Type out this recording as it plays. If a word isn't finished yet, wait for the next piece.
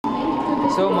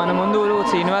So మన ముందు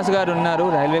శ్రీనివాస్ గారు ఉన్నారు,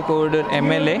 రైల్వే కోడూరు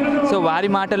ఎమ్మెల్యే. సో వారి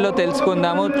మాటల్లో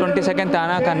తెలుసుకుందాము. 22nd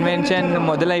తానా కన్వెన్షన్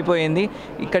మొదలైపోయింది.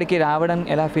 ఇక్కడికి రావడం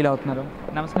ఎలా ఫీల్ అవుతున్నారు?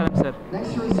 నమస్కారం సార్.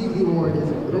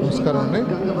 నమస్కారం అండి.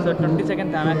 సో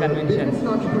 22nd తానా కన్వెన్షన్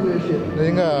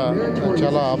నిజంగా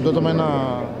చాలా అద్భుతమైన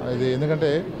ఇది.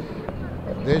 ఎందుకంటే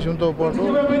దేశంతో పాటు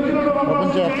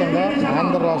ప్రపంచవ్యాప్తంగా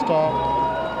ఆంధ్ర రాష్ట్ర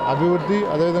అభివృద్ధి,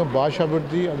 అదేవిధంగా భాష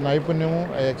అభివృద్ధి, నైపుణ్యము,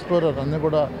 ఎక్స్ప్లోరర్ అన్నీ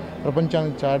కూడా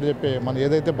ప్రపంచానికి చాటి చెప్పే మన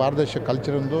ఏదైతే భారతదేశ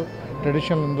కల్చర్ ఉందో,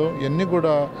 ట్రెడిషన్ ఉందో, ఇవన్నీ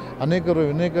కూడా అనేక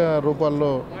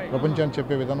రూపాల్లో ప్రపంచానికి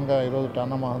చెప్పే విధంగా ఈరోజు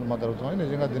టానా మహాత్మా జరుగుతున్నాయి.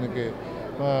 నిజంగా దీనికి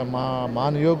మా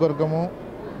నియోజకవర్గము,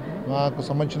 మాకు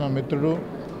సంబంధించిన మిత్రుడు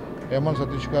హేమంత్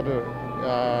సతీష్ గారు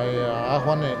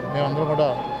ఆహ్వాన్ని మేమందరం కూడా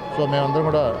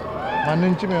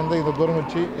మన్నించి మేమందరూ ఇంత దూరం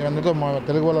వచ్చి మేమందరితో మా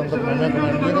తెలుగు వాళ్ళందరూ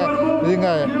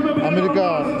నిజంగా అమెరికా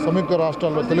సంయుక్త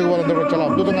రాష్ట్రాల్లో తెలుగు వాళ్ళందరూ కూడా చాలా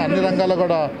అద్భుతంగా అన్ని రంగాల్లో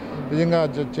కూడా నిజంగా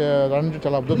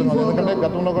చాలా అద్భుతంగా ఉంది. ఎందుకంటే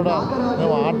గతంలో కూడా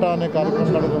మేము ఆట అనే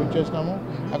కార్యక్రమం చేసినాము.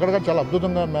 అక్కడ కూడా చాలా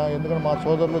అద్భుతంగా ఎందుకంటే మా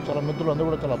సోదరులు చాలా మిత్రులు అందరూ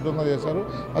కూడా చాలా అద్భుతంగా చేశారు.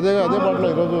 అదే పాటలో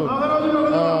ఈరోజు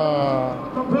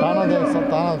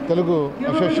తానా Telugu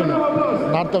association,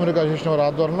 north America association వారి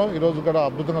ఆధ్వర్యంలో ఈరోజు కూడా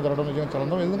అద్భుతంగా జరగడం నిజంగా చాలా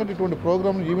అందం. ఎందుకంటే ఇటువంటి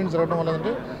ప్రోగ్రామ్ ఈవెంట్స్ జరగడం వల్ల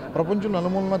ఏంటంటే ప్రపంచం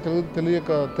నలుమూలన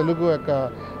తెలుగు యొక్క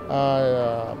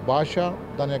భాష,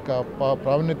 దాని యొక్క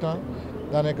ప్రావీణ్యత,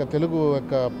 దాని యొక్క తెలుగు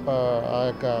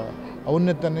యొక్క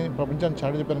ఔన్నత్యాన్ని ప్రపంచాన్ని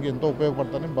చాటి చెప్పడానికి ఎంతో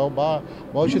ఉపయోగపడుతుంది.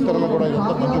 భవిష్యత్ తరాలు కూడా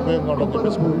ఎంతో మంచి ఉపయోగంగా ఉంటుందని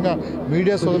చెప్పేసి ముఖ్యంగా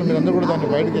మీడియా సోదరులు మీరందరూ కూడా దాన్ని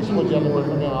బయటకు ఎక్స్పోజ్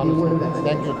చేయాలని ఆలోచిస్తున్నాను.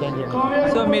 Thank you.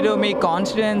 సో మీరు మీ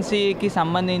కాన్స్టిట్యుయెన్సీకి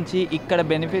సంబంధించి ఇక్కడ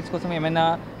బెనిఫిట్స్ కోసం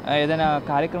ఏదైనా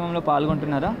కార్యక్రమంలో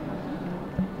పాల్గొంటున్నారా?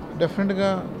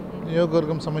 డెఫినెట్గా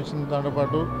నియోజకవర్గం సంబంధించిన దాంతో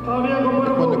పాటు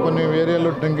కొన్ని ఏరియాలో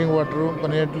డ్రింకింగ్ వాటరు,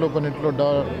 కొన్నింటిలో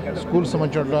స్కూల్స్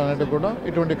సంబంధించిన అనేది కూడా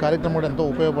ఇటువంటి కార్యక్రమం కూడా ఎంతో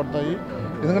ఉపయోగపడతాయి.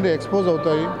 ఎందుకంటే ఎక్స్పోజ్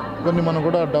అవుతాయి, కొన్ని మనం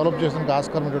కూడా డెవలప్ చేసిన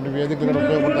ఆస్కారం ఇటువంటి వేదికలు కూడా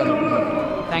ఉపయోగపడతాయి.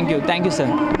 Thank you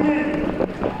sir.